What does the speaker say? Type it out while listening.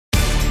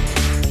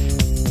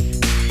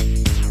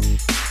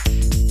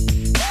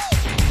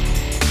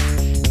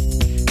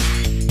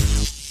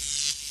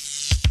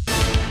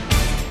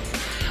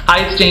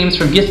it's James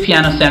from GIS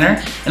Piano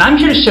Center, and I'm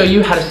here to show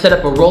you how to set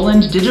up a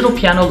Roland Digital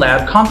Piano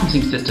Lab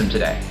conferencing system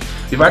today.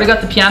 We've already got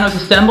the pianos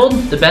assembled,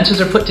 the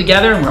benches are put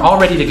together, and we're all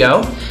ready to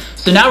go.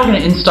 So now we're going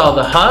to install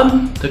the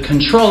hub, the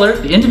controller,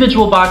 the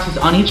individual boxes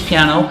on each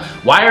piano,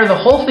 wire the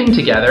whole thing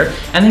together,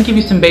 and then give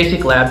you some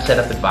basic lab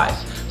setup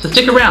advice. So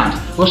stick around,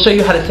 we'll show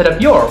you how to set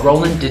up your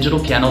Roland Digital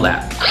Piano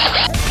Lab.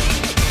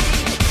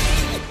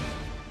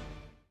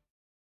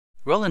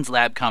 Roland's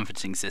lab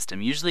conferencing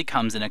system usually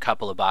comes in a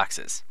couple of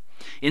boxes.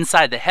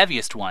 Inside the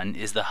heaviest one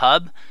is the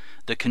hub,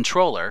 the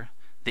controller,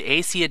 the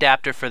AC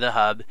adapter for the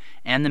hub,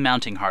 and the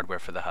mounting hardware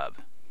for the hub.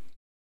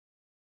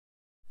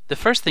 The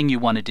first thing you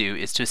want to do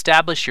is to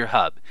establish your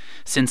hub,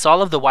 since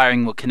all of the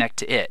wiring will connect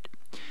to it.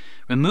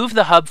 Remove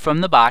the hub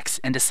from the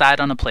box and decide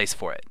on a place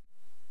for it.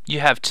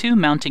 You have two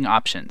mounting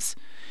options.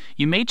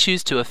 You may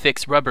choose to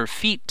affix rubber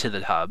feet to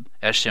the hub,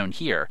 as shown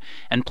here,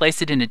 and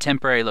place it in a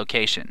temporary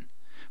location.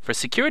 For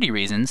security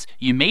reasons,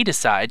 you may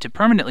decide to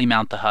permanently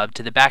mount the hub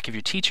to the back of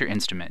your teacher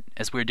instrument,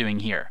 as we're doing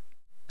here.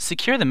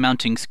 Secure the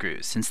mounting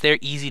screws, since they're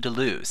easy to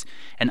lose,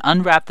 and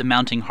unwrap the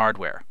mounting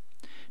hardware.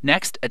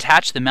 Next,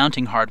 attach the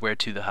mounting hardware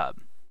to the hub.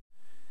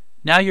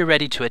 Now you're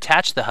ready to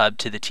attach the hub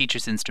to the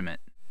teacher's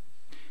instrument.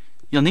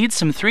 You'll need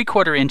some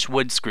 3/4 inch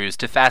wood screws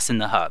to fasten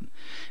the hub.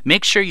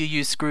 Make sure you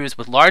use screws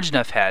with large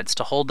enough heads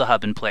to hold the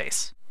hub in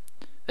place.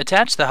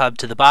 Attach the hub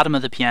to the bottom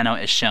of the piano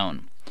as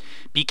shown.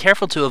 Be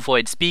careful to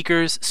avoid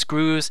speakers,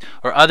 screws,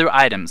 or other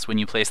items when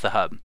you place the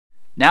hub.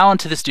 Now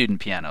onto the student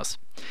pianos.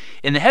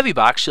 In the heavy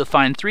box you'll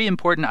find 3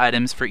 important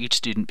items for each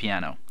student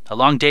piano: a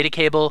long data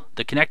cable,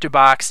 the connector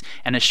box,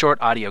 and a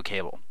short audio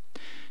cable.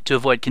 To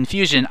avoid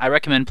confusion, I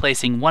recommend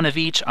placing one of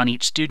each on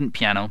each student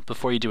piano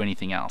before you do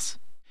anything else.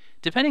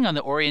 Depending on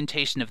the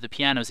orientation of the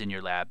pianos in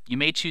your lab, you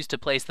may choose to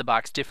place the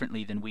box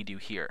differently than we do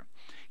here.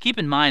 Keep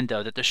in mind,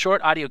 though, that the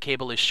short audio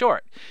cable is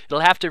short.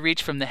 It'll have to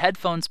reach from the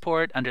headphones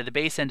port under the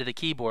bass end of the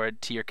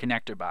keyboard to your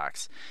connector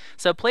box.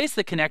 So place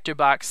the connector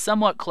box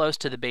somewhat close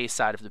to the bass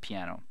side of the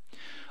piano.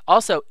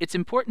 Also, it's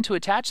important to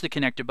attach the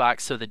connector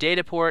box so the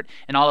data port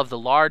and all of the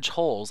large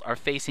holes are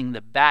facing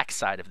the back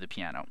side of the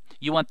piano.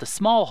 You want the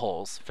small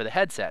holes, for the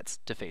headsets,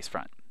 to face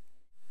front.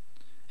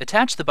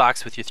 Attach the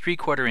box with your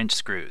 3/4 inch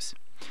screws.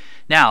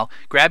 Now,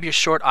 grab your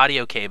short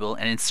audio cable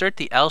and insert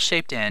the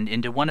L-shaped end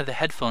into one of the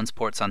headphones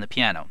ports on the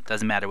piano,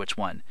 doesn't matter which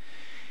one.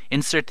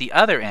 Insert the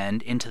other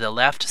end into the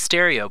left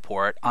stereo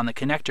port on the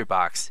connector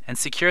box and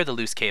secure the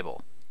loose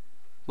cable.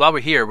 While we're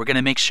here, we're going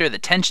to make sure the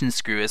tension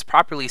screw is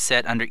properly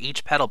set under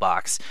each pedal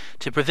box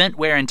to prevent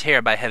wear and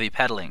tear by heavy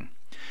pedaling.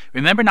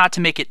 Remember not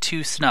to make it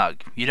too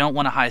snug. You don't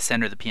want to high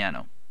center the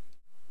piano.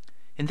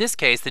 In this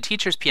case, the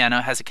teacher's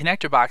piano has a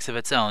connector box of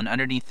its own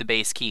underneath the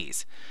bass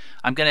keys.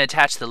 I'm going to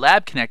attach the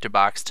lab connector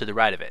box to the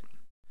right of it.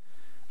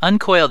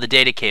 Uncoil the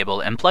data cable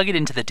and plug it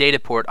into the data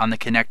port on the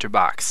connector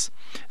box.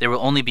 There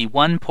will only be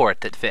one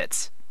port that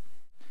fits.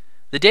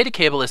 The data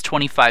cable is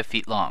 25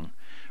 feet long.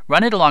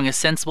 Run it along a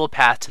sensible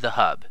path to the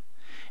hub.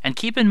 And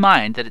keep in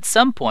mind that at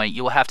some point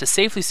you will have to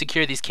safely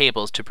secure these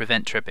cables to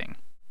prevent tripping.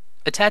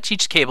 Attach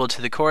each cable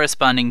to the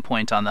corresponding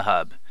point on the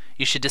hub.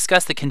 You should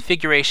discuss the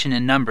configuration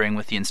and numbering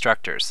with the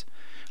instructors.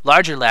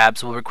 Larger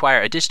labs will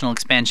require additional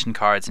expansion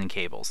cards and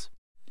cables.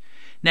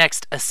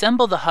 Next,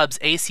 assemble the hub's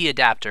AC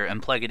adapter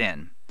and plug it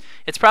in.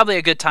 It's probably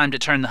a good time to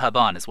turn the hub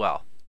on as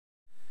well.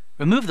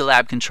 Remove the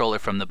lab controller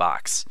from the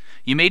box.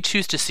 You may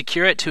choose to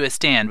secure it to a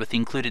stand with the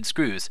included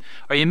screws,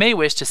 or you may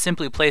wish to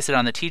simply place it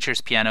on the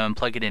teacher's piano and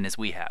plug it in as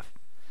we have.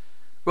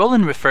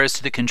 Roland refers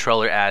to the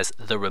controller as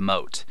the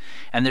remote,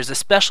 and there's a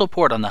special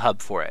port on the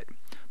hub for it.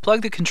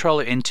 Plug the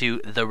controller into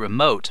the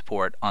remote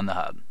port on the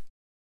hub.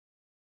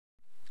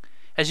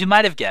 As you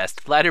might have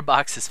guessed, the lighter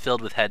box is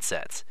filled with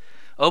headsets.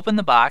 Open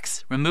the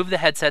box, remove the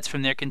headsets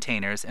from their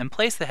containers, and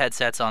place the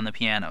headsets on the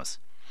pianos.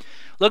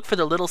 Look for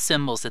the little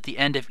symbols at the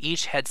end of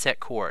each headset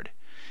cord.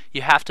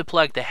 You have to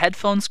plug the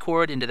headphones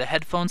cord into the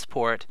headphones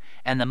port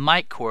and the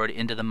mic cord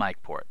into the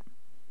mic port.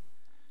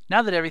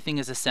 Now that everything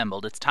is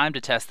assembled, it's time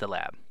to test the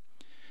lab.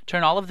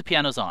 Turn all of the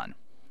pianos on.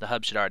 The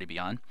hub should already be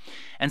on.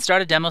 And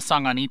start a demo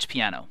song on each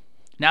piano.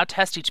 Now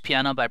test each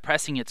piano by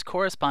pressing its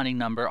corresponding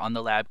number on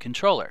the lab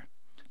controller.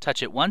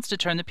 Touch it once to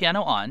turn the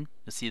piano on.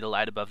 You'll see the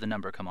light above the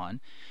number come on.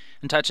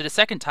 And touch it a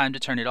second time to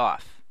turn it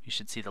off. You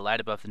should see the light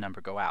above the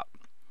number go out.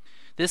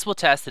 This will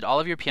test that all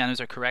of your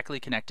pianos are correctly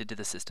connected to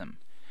the system.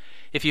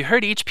 If you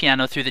heard each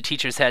piano through the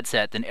teacher's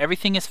headset, then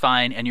everything is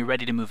fine and you're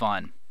ready to move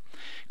on.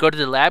 Go to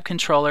the lab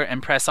controller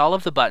and press all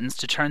of the buttons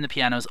to turn the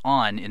pianos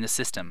on in the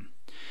system.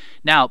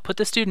 Now, put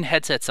the student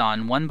headsets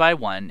on one by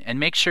one and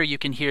make sure you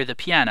can hear the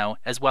piano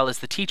as well as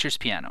the teacher's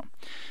piano.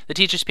 The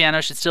teacher's piano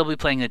should still be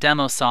playing the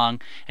demo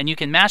song, and you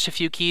can mash a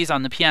few keys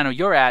on the piano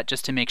you're at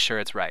just to make sure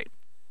it's right.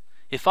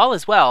 If all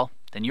is well,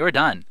 then you're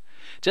done.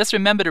 Just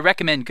remember to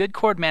recommend good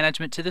chord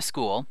management to the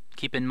school.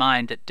 Keep in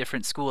mind that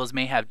different schools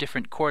may have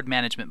different chord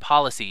management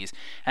policies,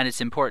 and it's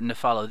important to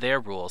follow their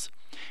rules.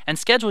 And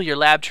schedule your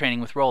lab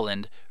training with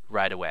Roland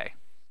right away.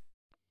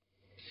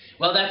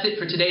 Well, that's it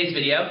for today's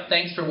video.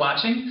 Thanks for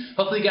watching.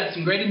 Hopefully you got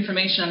some great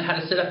information on how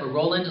to set up a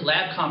Roland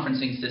lab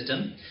conferencing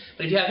system.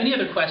 But if you have any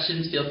other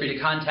questions, feel free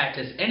to contact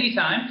us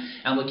anytime,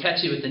 and we'll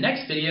catch you with the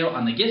next video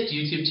on the GIST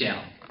YouTube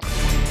channel.